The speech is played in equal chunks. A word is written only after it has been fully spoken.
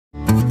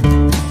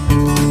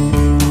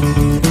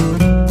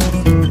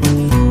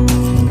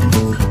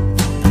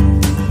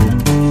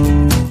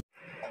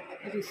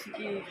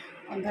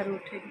अंधारू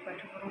उठे पाठ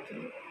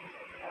पढ़ुली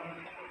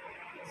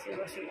सी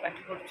बस पाठ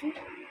पढ़ुची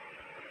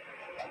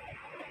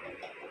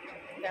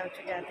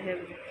जाऊँगी गाधे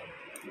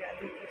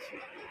गाधे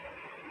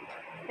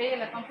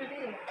कम्प्लीट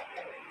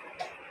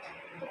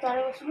हो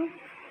तले बसनु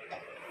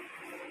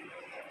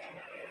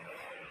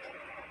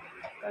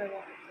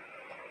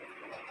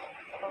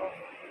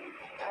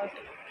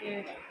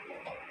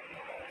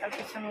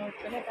किसी समय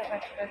उठे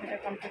पाठटा से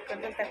कम्प्लीट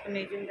करदे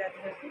नहीं जी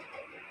गाधे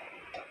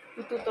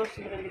तू तो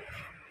शीघ्र लिख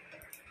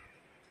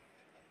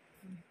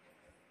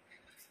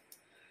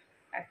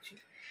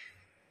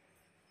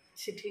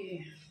एक्चुअली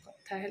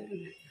कथा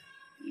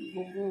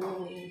गुगु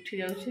उठी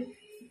जाऊँगी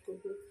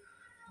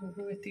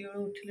गुगु एति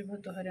उठिले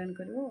बहुत हैरान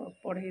कर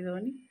पढ़े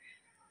देवनी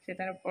से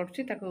तार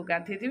पढ़ुची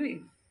गाधेदेवी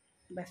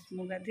बस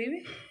मु गाधेबी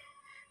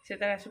से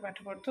तार आस पाठ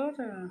पढ़ो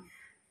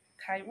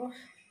खाइब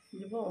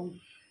जीव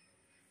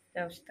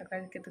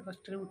जाऊँगी केते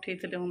कष्ट उठे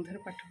अंधार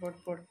पाठ पढ़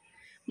पढ़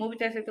मु भी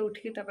सहित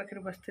उठिकी पाखे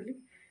बसती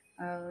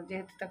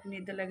जेहेतु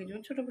निद लगी जो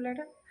छोट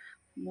पिलाटा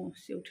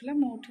सी उठिला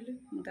मु उठिली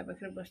मुझे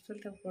पाखे बसती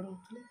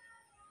पढ़ाऊली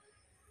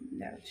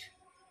जाऊँ।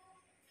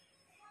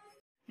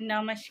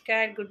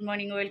 नमस्कार good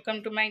morning welcome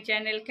to my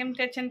channel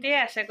केमती अच्छे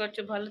आशा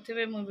कर भल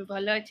थे मुझे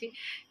भल अच्छी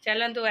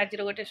चलतु आज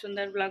गोटे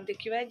सुंदर ब्लॉग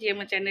देखा जी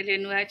मो चैनल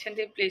नुआ अच्छा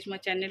प्लीज मो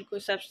चैनल को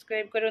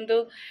सब्सक्राइब करूँ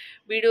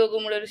वीडियो को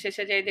मूल शेष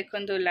जाए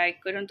देखूँ लाइक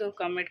करूँ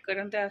कमेंट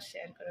करूँ और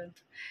शेयर करूँ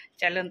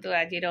चलतु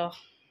आज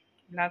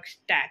ब्लॉग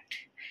स्टार्ट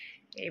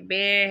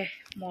एबे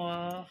मो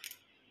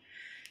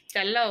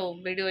चल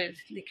वीडियो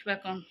देखा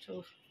कौन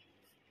सब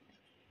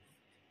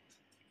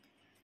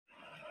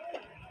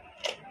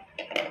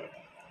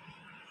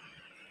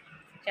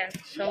चल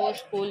सब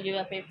स्कूल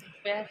जावा पे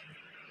प्रिपेयर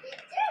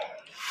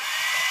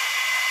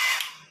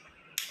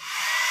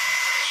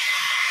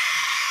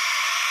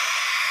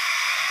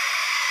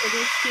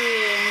ऋषि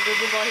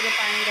गुगु बही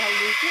पानी ढाल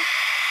दी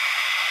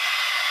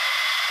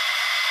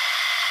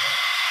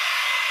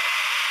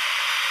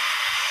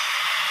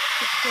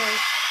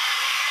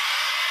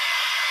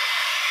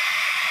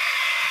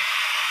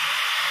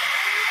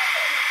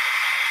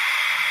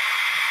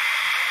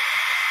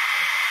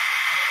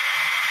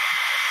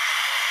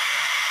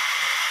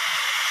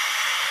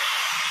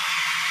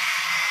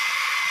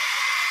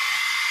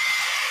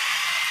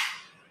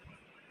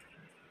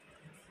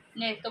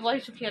नहीं तो बही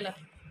सुखीगला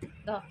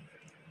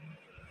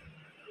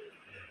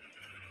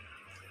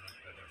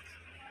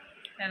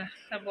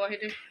सब बही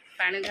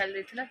पानी ढाल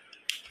देथिला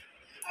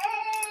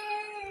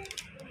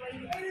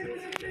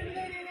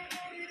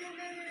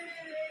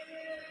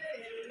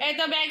ए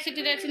तो बैग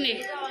सिटी रे छिनी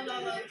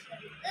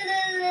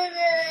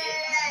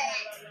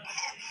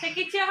से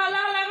किछि हला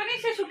हला बनी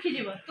से सुखी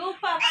जीव तू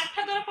पाठ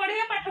तोर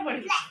पढ़िया पाठ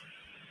पढ़ी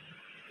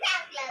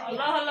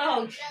हला हला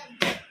हो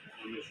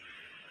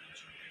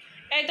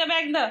ए तो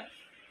बैग द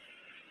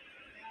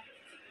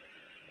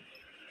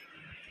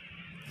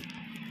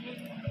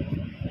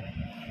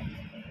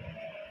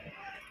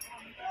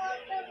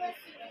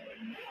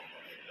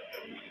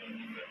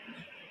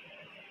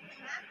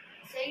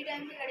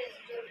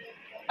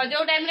और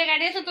जो टाइम रे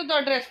गाड़ी से तो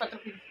ड्रेस पत्र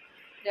फिर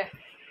जा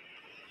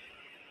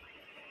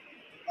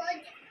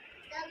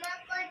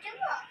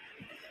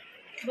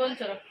बोल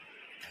सर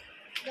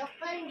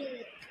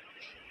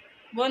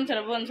बोल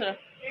सर बोल सर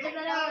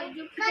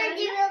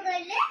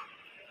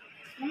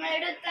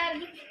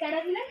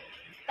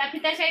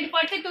पिता साइड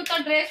पड़ते तू तो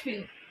ड्रेस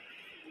पिन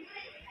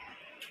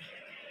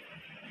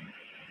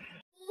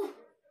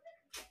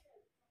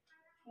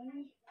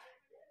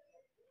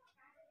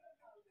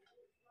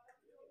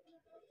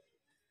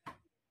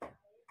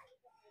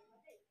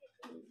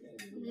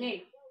नहीं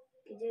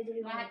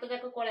हाथ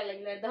जाक कला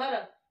लगे धर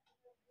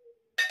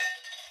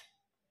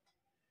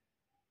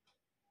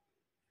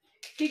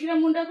शीघ्र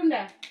मुंडा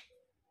कुंडा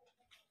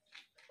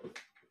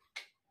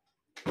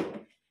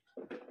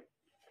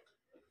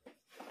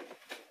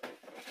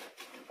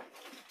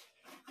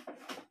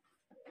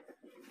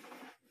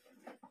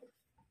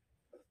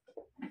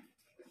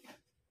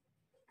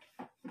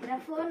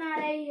फोन आ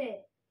रही है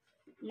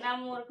ना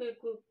मोर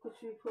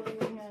कुछ भी फोन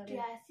नहीं आ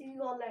रहा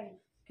है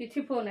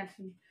किसी फोन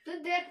आसनी तो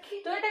देखी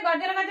तो ये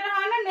गजर गजर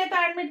हाँ ना ने तो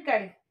एडमिट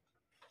कार्ड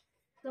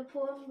तो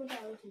फोन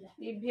बताउला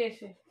ईवीएस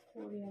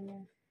ओडिया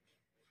में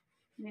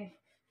ने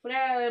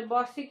पूरा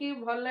बसी की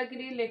भल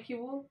करी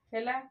लेखिबू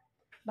हैला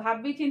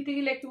भाभी चिंती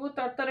की लेखिबू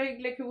तरतर हो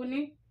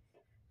लेखिबूनी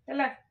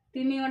हैला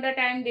 3 घंटा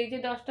टाइम देजे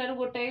 10टा रु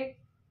गोटे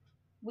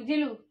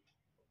बुझिलु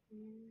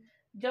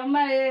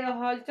जमा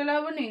हलचल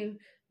हेबनी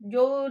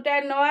जोटा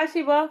न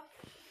आसीबो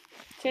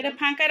सेटा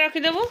फांका रखी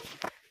देबू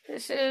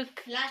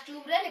लास्ट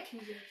ग्रुप रे लिखि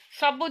दे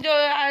सब जो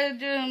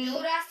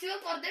आसीबो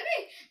कर देबी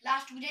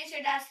लास्ट बुझाई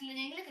सेटा आसीले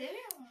जाई लिख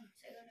देबी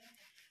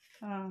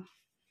हां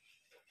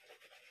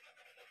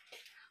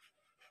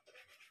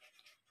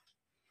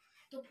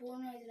तो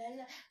फोन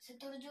आइला से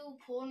तोर जो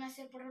फोन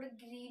आसे पर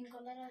ग्रीन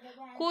कलर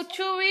देबा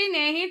कुछ भी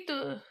नहीं तू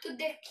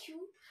देखियो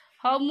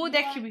हाँ मु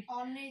देखबी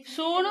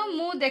सुन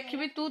मु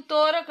देखबी तू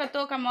तोर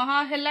तो कम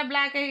हाँ हेला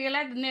ब्लैक हे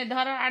गेला ने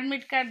धर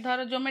एडमिट कार्ड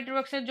धर ज्योमेट्री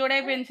बॉक्स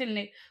जोड़ाई पेंसिल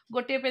ने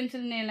गोटे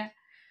पेंसिल नेला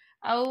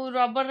आउ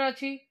रबर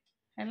अच्छी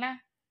हैला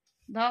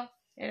ध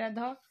एरा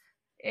ध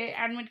ए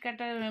एडमिट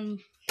कार्ड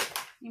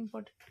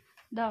इम्पोर्ट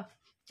ध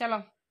चलो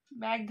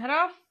बैग धर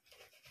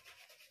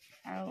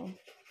आउ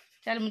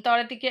चल मु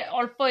तले टिके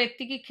अल्प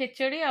एतिकी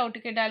खेचड़ी आउ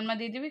टिके डालमा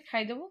देदेवी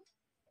खाईदेबू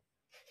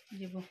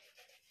जीवो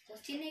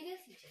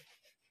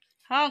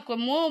हाँ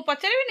मु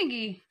पचारिबिनी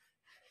कि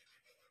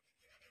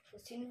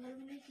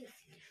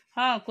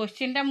हाँ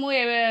क्वेश्चन टा मु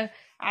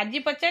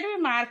आज पचारि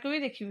मार्क भी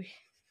देखी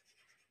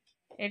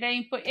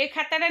ए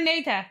खाताटा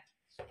नहीं था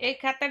ए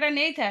खाताटा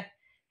नहीं था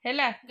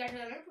हैला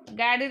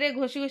गाड़ी रे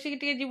घोषी घोषी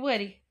टिके जीवु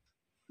हारी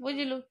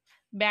बुझिलु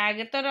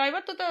बैग तो रहिबो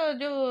तू तो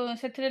जो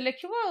सेथिरे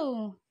लिखिबो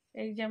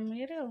एग्जाम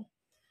ये रे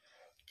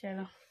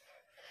चलो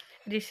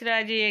ऋषिर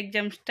आज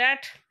एग्जाम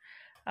स्टार्ट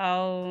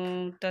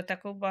तो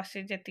ताको बस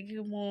जी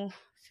मु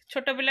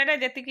छोट पिलाटा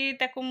जी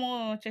ताको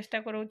मु चेष्टा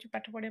करोची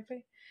पाठ पढ़िया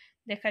पे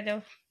देखा जाओ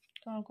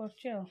कौन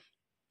कर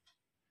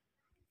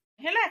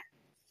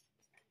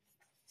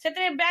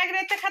से बैग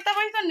रे खाता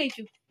बही तो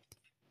नहीं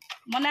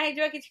मना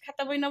है कि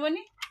खाता बही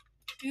नबनी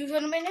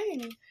ट्यूशन में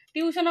नहीं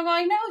ट्यूशन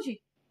कहीं ना हो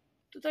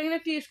तू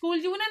तो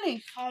स्कूल जीवु ना नहीं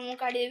हाँ मु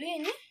काढी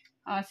देबी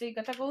हाँ से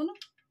कथा कहूनु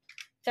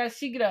चल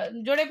शीघ्र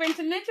जोड़े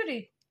पेंसिल नहीं चुरी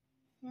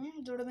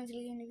जोड़े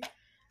पेंसिल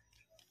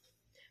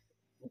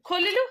के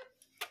खोलिलु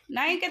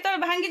नाई केत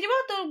भांगी जीव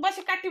तू बस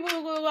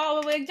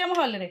काटिबु एग्जाम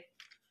हॉल रे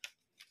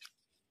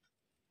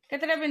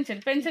केतरा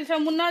पेंसिल पेंसिल सब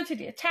मुन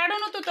अछि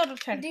छाडुनु तू तोर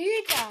छाड़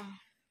दीटा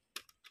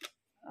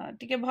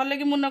टिके भल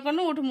कि मुन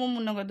कनु उठ मु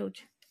मुन कर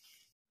दउछ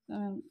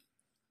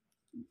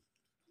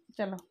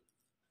चलो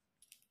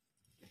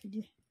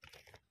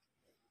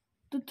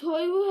तू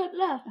थोइबु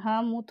हला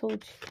हाँ मु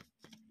थोउछ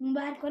मु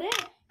बाहर करे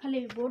खाली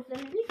बोर्ड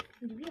चलेबी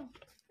दियो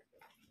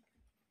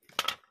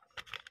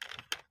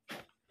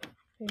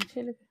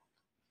पेंसिल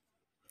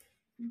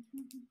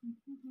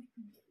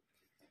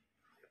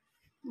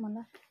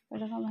मला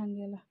एटा का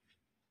भांगी गला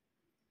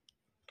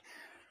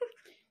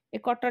ए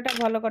कटरटा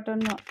भल कटर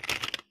न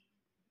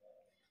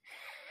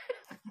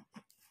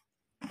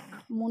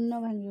मुन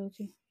भांगी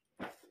होची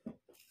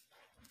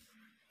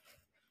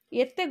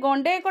एते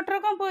गंडे कटर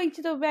कौन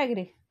पइछि तो बैग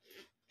रे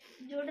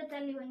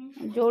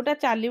जोटा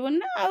चलीबन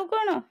ना आउ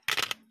कौन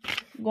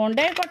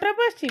गंडे कटर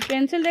पछि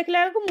पेंसिल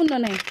देखला को मुन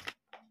नहीं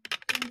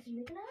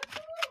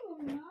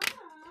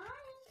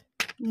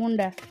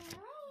मुंडा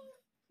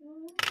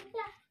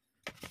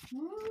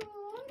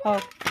हाँ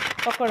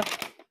पकड़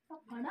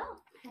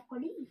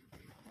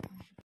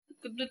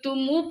तू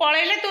मु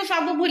पळेले तू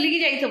सब भूलिकी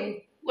जाइथबु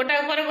गोटा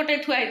ऊपर गोटे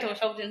थुआ हिथबो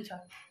सब जिंस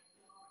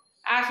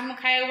आस मु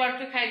खाइबा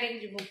बाटू खाइ देख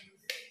जीवु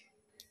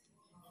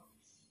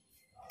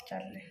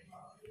चल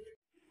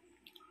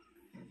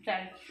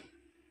चल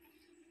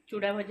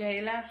चूड़ा भजा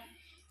हैला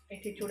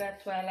एठी चूड़ा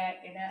थुआला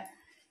एडा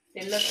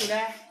तेल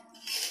चूड़ा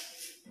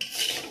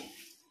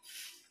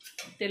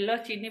तेल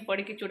चीनी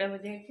पड़ी की चूड़ा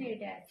भजा है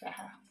एटा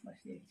चाहा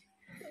बस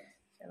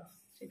चलो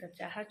सीधा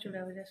चाहा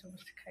चूड़ा भजा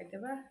समस्त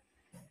खाइदेबा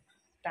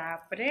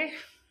तापरे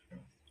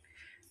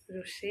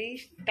रोषेई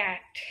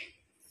स्टार्ट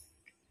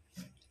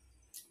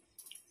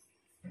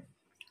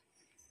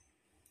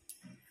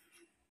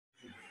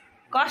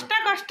कष्ट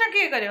कष्ट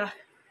किए करवा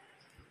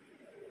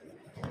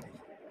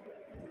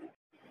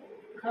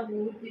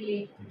खाबू पिली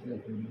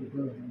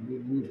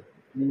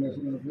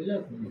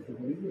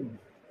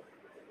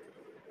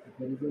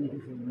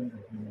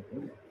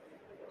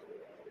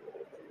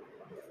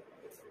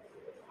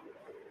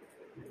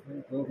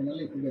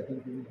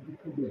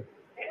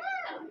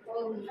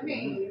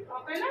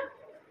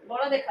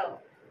बड़ देखाओ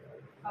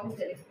अब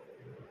चले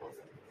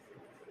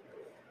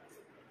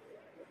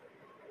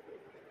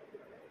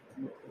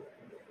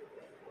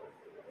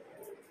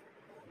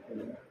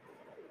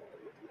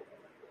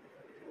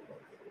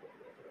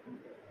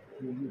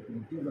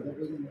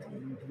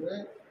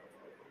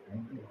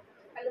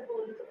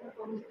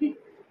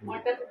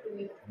मटर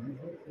कुटुनी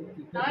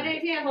अरे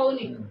एठी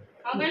होउनी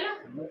हां कहला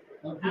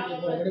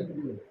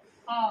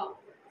हां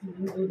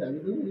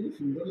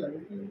सुंदर लागे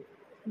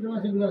जमा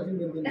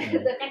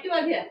सुंदर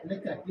काटिबा दिया ने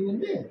काटी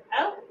बंदे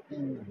आ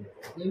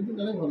एमती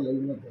कले भल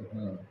लागे मत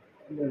हां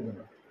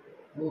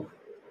ओ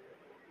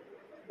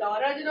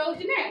दरज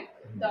रहउची ने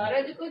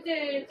दरज को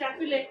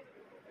चापिले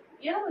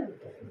ये हो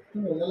तू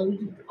मजा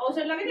लागुची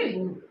औषध लगे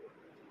देबी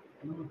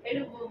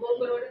एडु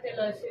बोंगर ओटे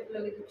तेल से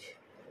लगे दुची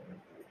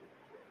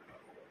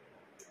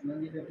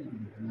मंदी काटी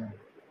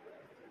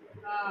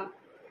हां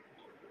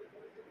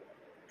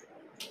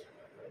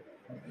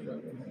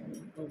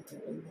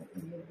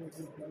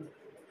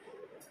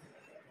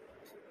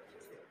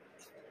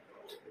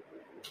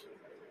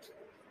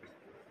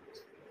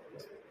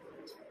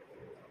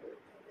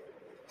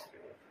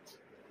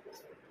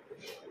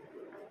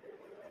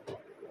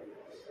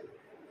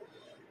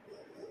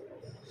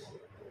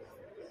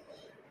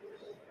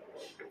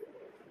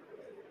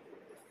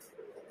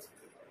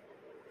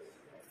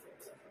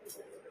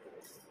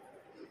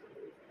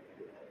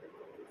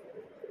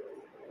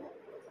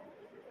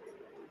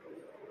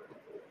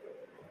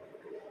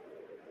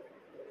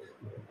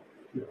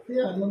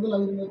इतने आनंद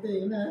लागुची मते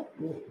एना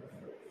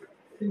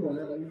ती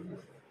मजा लागुची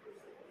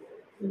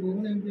तो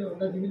गुगुन एमती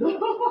अंडा दिबिलो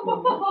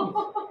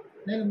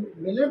नाही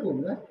मेले कोण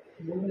ना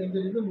ମୁଁ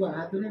ଏମିତି ତ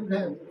ହାତରେ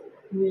ଖାଏ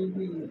ମୁଁ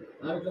ଏମିତି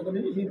ଆଳୁ ଚକଟି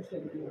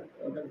ସେମିତି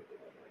ଅଦା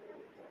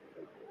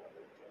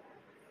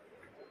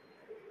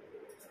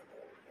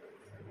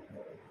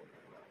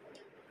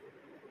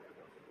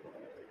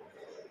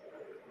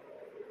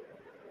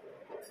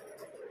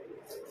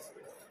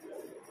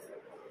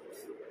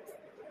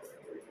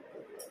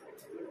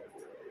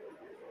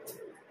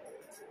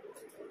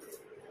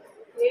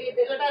ये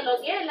तेलटा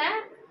लगे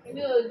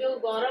जो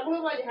गरम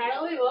हो झाड़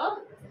हो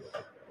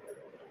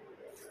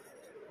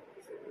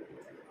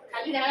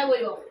खाली झाड़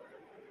बोल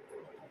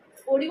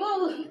पोड़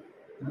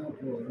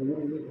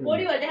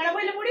पोड़ झाड़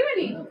बोले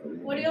पोड़बनी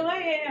पोड़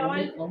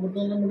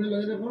ଅମୃତଭଣ୍ଡା ମୁଣ୍ଡ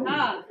ଲଗେଇଲେ କଣ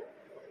हाँ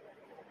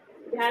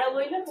झाड़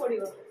बोले पोड़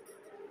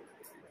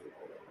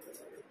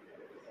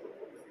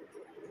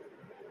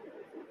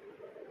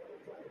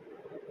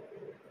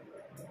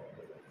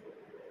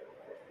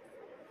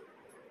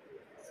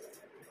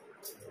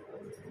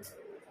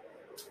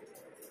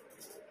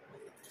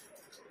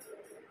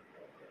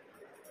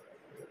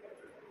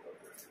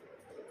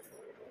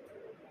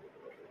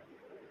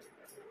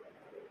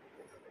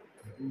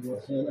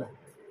ବର୍ଷ ହେଲା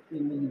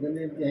ଦିନ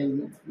ଏମିତି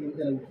ହେଇନି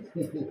ଏମିତି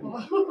ଲାଗୁଛି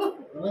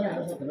ଆମର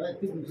ଆର ସତର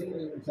ଏତେ ଖୁସି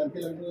ଶାନ୍ତି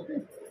ଲାଗୁଛି ମୋତେ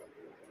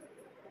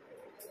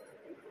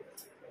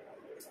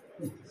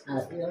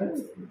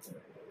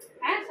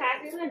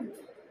ଶାନ୍ତି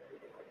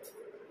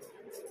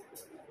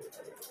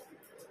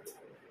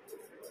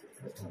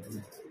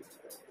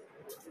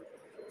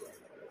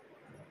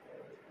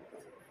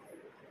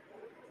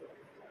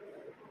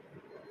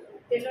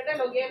तेलटा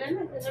लगे ना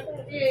तेलटा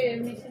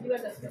मिसी जीवा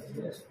दरकार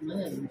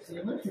ମାନେ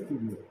ସେ ମାନେ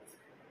ଶୁଖିଯିବ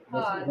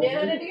हाँ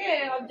देहरे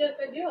टिके ऑब्जर्व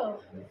कर दियो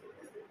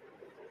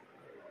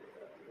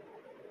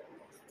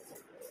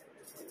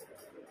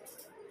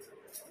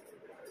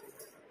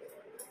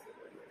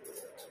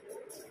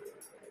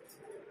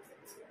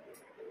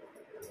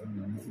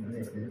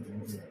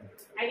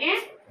आगे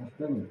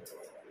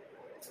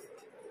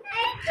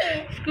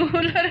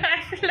स्कूल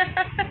आसला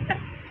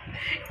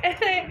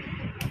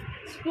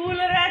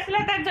स्कूल आसला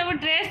सब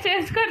ड्रेस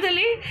चेंज कर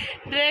देली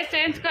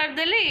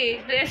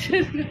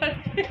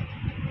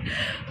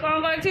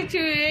कौन कौन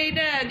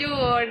एटा जो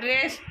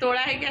ड्रेस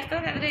तोड़ा है आसता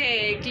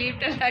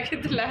क्लिपटा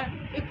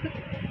लगे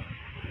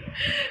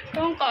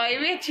कौन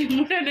कहे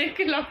चिमुटा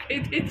नहीं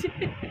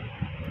लगे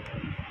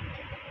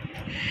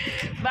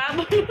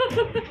बाबू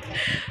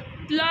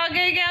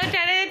लगे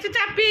चारे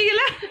चापी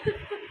गला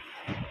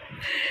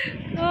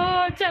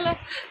ओ चलो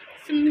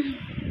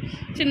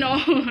से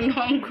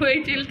नंगुई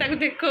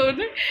देखो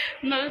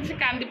न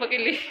कांदी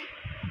पकेली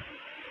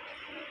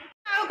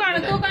कौन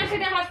तू कौन से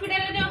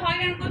हॉस्पिटल जो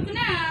हईराण कर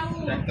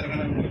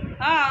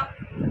हाँ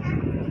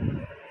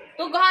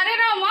तू घरे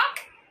रह म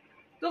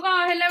तू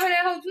कौन हेला भले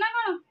हो ना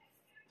कौन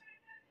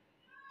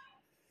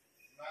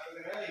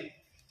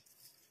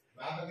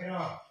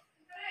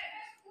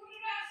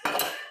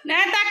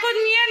ना ताको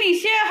नियानी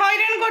से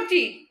हईराण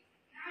करची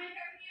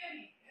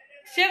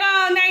से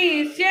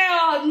नहीं से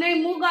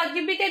नहीं मु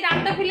जीबी ते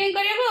दांत फिलिंग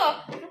करियो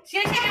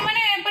से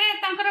माने पूरे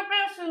तांकर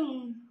पूरा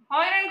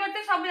हईराण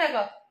करते सब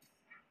जगह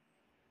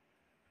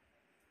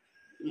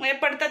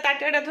एपट तो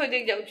ताटियाटा थोई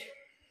दे जाऊँ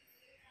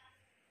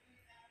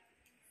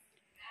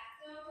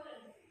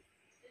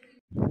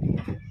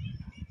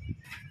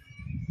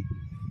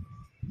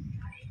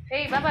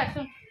ए बाबा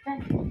सुन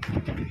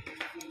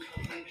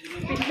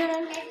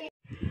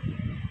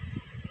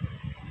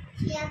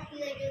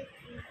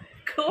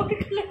कोड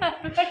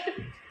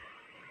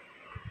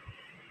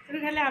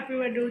खाली हैप्पी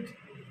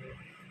बर्थडे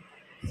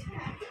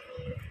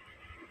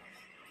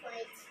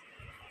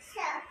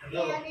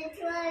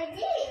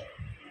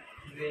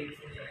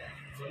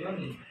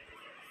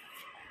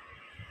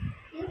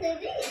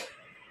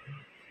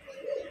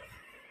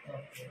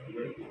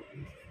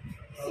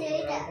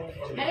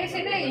अरे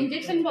सेटा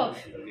इंजेक्शन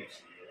बॉक्स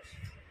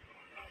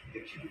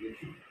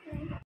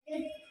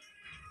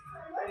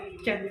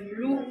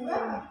चलू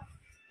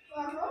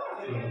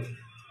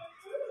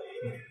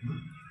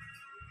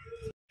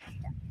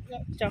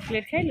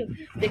चॉकलेट खाइलु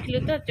देखिलु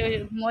तो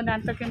मो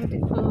दांत केमती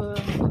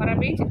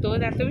खराब हो तो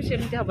दांत भी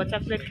सेमती हम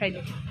चॉकलेट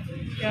खाइलु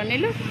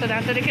अनिलु तो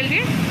दांत देखिल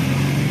दिए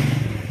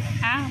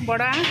हाँ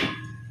बड़ आँ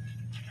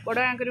कर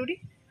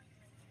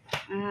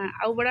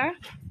आउ बड़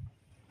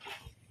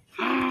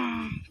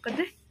हाँ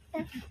करदे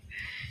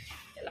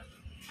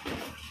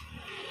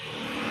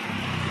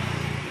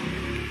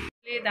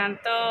चलो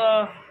दांत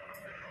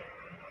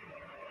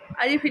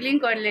आज फिलिंग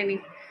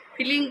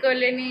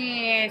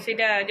करलेनी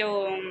सीटा जो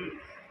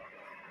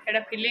एटा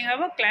फिलिंग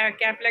हम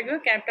कैप लगे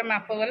कैपटा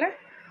माप गला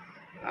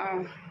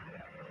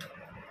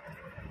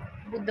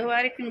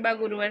बुधवार कि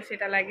गुरुवार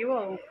से लगे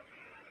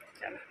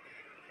चलो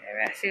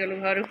ए आसीगलु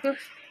घर को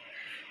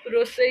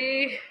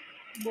रोसई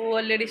बो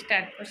अलरेडी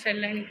स्टार्ट कर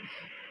सारे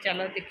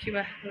चलो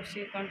देखा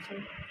रोसई कौन सब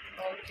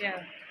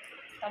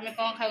तुम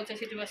कौन खाऊ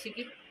सीट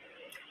बसिकी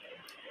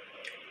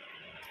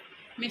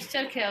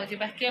मिक्सचर खाऊ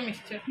बाकी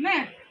मिक्सचर ना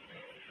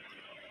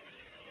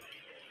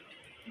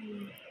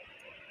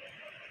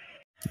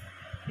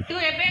तू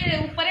एबे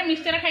ऊपर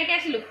मिक्सचर खाई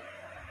आसलु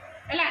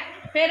है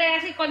फिर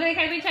आसी कदली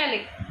खाई इच्छा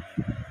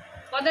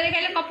कदली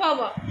खाइले कफ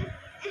हम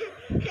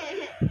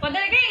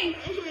पदरे कहीं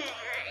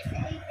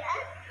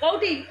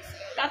कौटी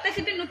तते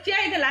सीटी नुचिया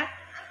होइतला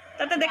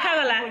तते देखा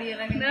गला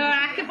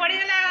आखि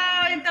पड़ीगला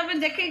तब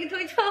देखे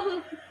थोई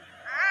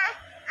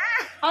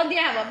हाँ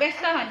दिया हम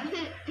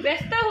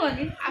व्यस्त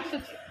हुनी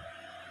आसुची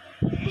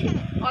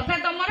अधा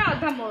तुम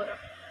अधा मोर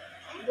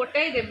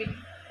गोटे देवी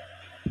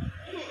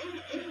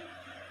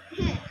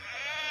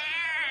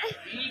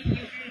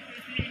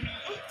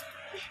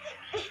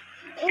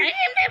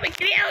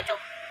बिक्री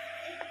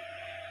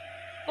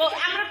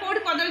आमर कौटी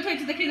कदली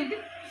थी देखी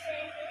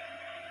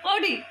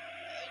कौटी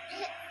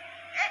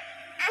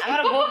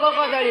आमर भोग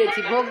कदली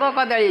अच्छी भोग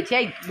कदली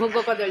अच्छी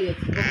भोग कदली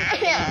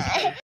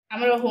अच्छी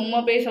आमर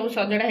होम पे सब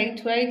सजड़ा हो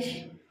थुआई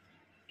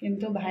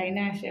किंतु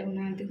भाईना आसे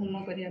ना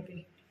होम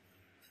करने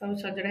सब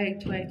सजड़ा हो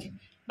थुआई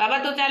बाबा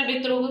तो चल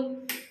भितर को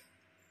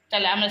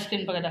चल आम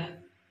स्क्रीन पकड़ा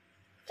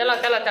चलो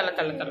चलो चलो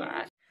चलो चलो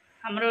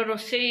आमर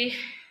रोषे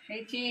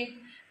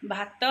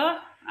भात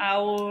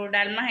आउ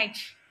डालमा है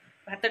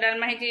भात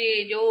डालमा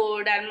है जो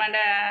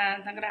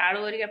डालमाटा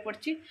आलू हरिका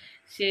पड़ी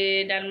से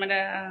डालमाटा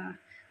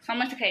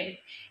समस्त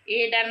खाइबे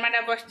ये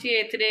डालमाटा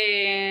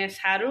बसची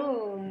सारू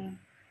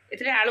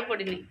ए आलू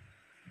पड़नी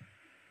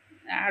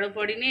आलू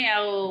पड़नी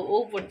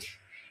ओ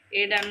पड़ी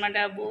ये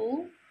डालमाटा बो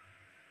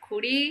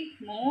खुड़ी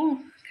मु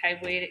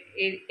खाइबो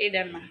ए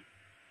डालमा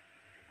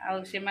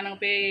आउ से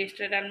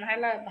एक्सट्रा डालमा है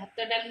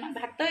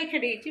भात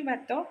एखादी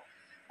भात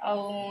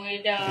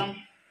आईटा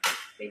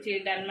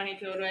डालमा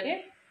है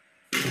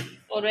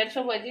अरुआ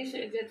सब आज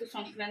जेहतु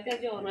संक्रांति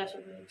आज अरुआ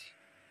सब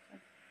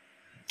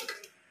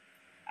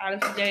आलू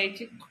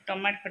सीझा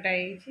टमाट खटा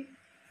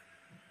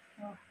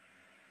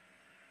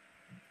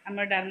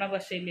आम डालमा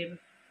बसैली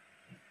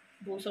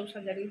बो सब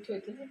सजाड़ी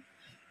थोड़े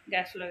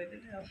गैस लगे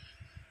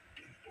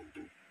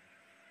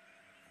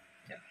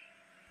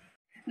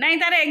नहीं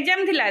तार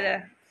एग्जाम थिला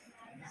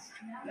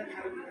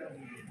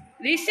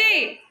ऋषि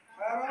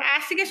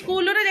आसिक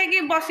स्कूल रे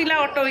जाके बसिला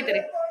ऑटो भीतर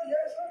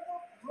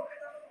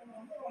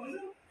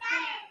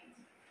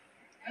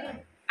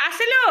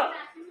आसिलो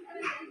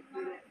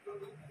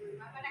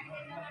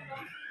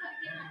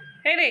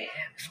हे रे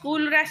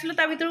स्कूल रे आसिलो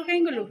ता भीतर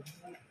कहीं गलु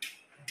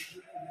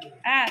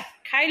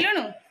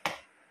खाइलनु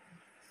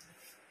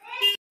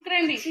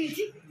क्रेंडी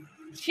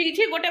छी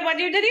छी गोटे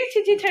बजे धरी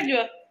छी छी छाड़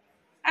जो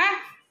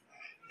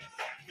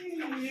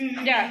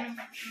जा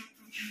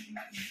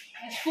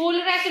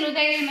स्कूल रे आसिलो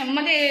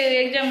मते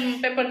एग्जाम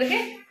पेपर देखे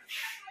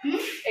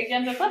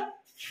एग्जाम पेपर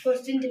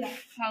क्वेश्चन दिला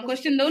हाँ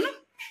क्वेश्चन दो ना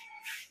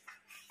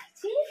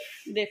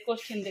देख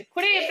क्वेश्चन देख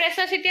खुड़ी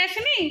प्रेशर सीटी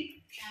आसनी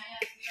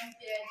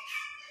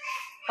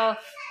हाँ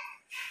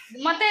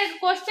मते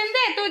क्वेश्चन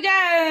दे तू जा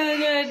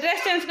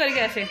ड्रेस चेंज करके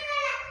आसे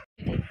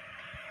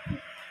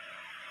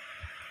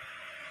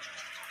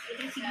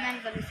सिग्नल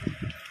कर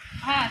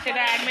हाँ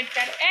सेटा एडमिट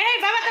कार्ड ए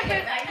बाबा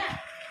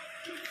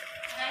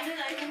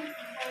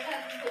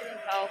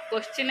तो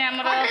क्वेश्चन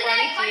हमर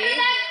पड़ी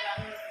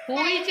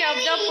which of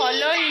the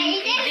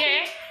following is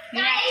a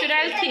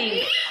natural thing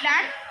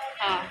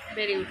हाँ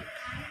very good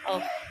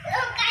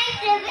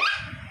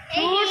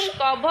fruits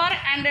cover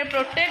and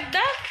protect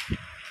the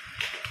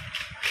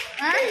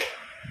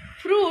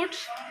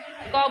fruits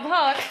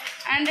cover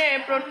and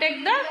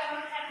protect the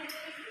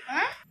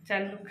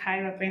चलू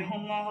खाइबा पे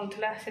होम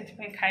होता से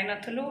खाई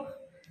नथलु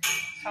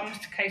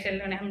समस्त खाई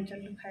सारे हम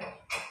चलू खाए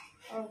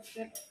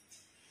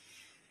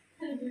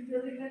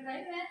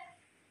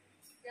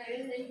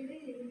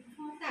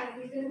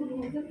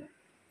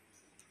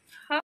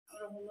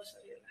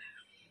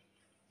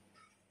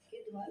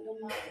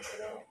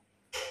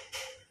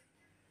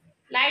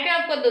लाइट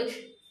ऑफ कर दो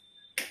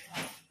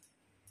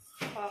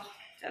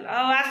चलो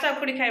आस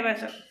खुड़ी खाइबा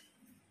सब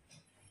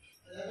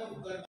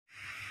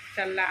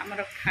चलला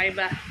आमर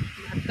खाइबा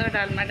भात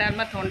डालमा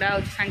डालमा ठंडा हो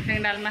सांगे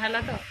सांगे डालमा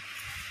है तो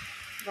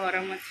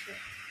गरम अच्छे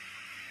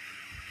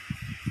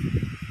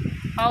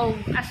हौ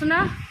आसुना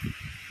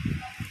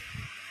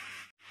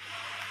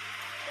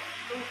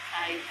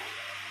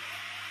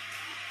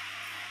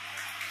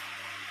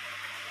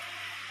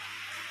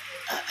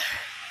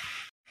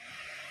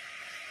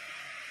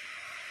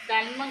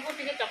डालमा को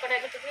टे चकटा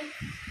के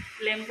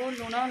लेंबू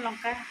लुण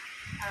लंका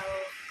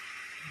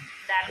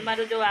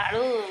डालमार जो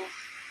आलू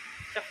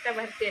चकटा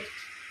भारी टेस्ट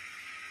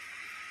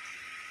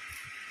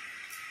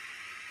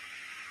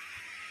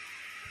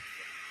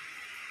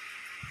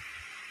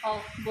हाँ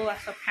बो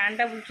आस फैन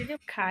टा बुझी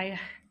खाया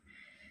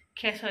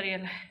खे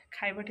सरीगला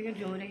खाइबा टे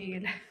जोर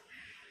होगला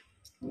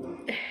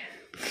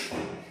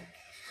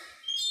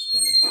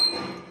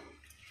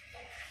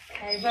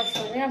खाइबा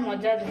सरिया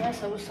मजा धुआ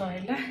सब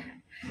सहला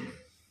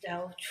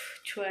जाओ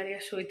छुआरिया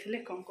शोते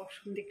कौन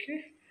कर देखिए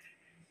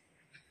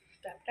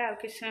तापर आउ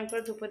किसी समय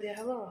पर धूप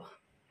दिहब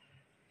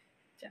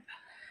चल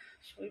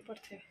शो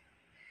पड़े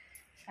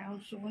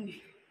साउंड शुभुनी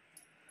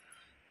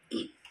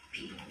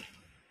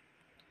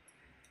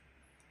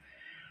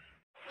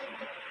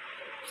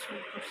शो